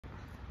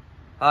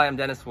Hi, I'm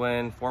Dennis,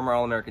 former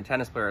All-American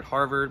tennis player at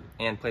Harvard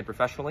and played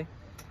professionally.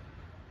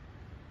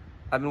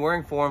 I've been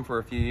wearing Forme for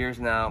a few years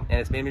now, and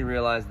it's made me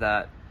realize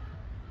that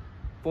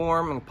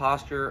form and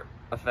posture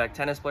affect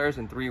tennis players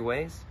in three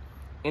ways: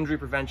 injury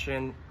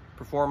prevention,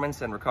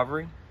 performance, and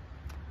recovery.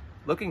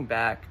 Looking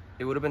back,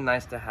 it would have been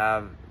nice to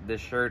have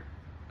this shirt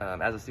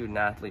as a student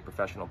athlete,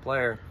 professional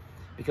player,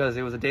 because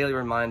it was a daily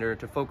reminder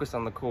to focus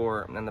on the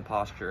core and the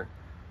posture,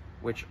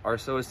 which are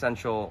so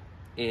essential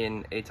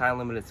in a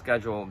time-limited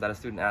schedule that a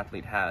student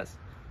athlete has.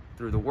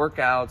 Through the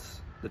workouts,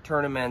 the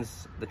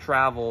tournaments, the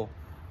travel,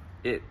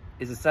 it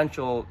is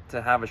essential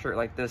to have a shirt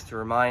like this to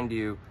remind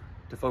you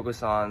to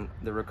focus on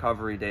the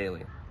recovery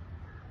daily.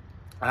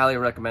 I highly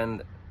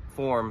recommend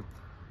Forme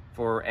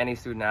for any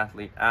student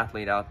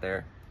athlete out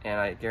there, and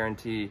I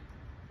guarantee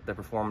the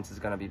performance is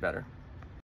going to be better.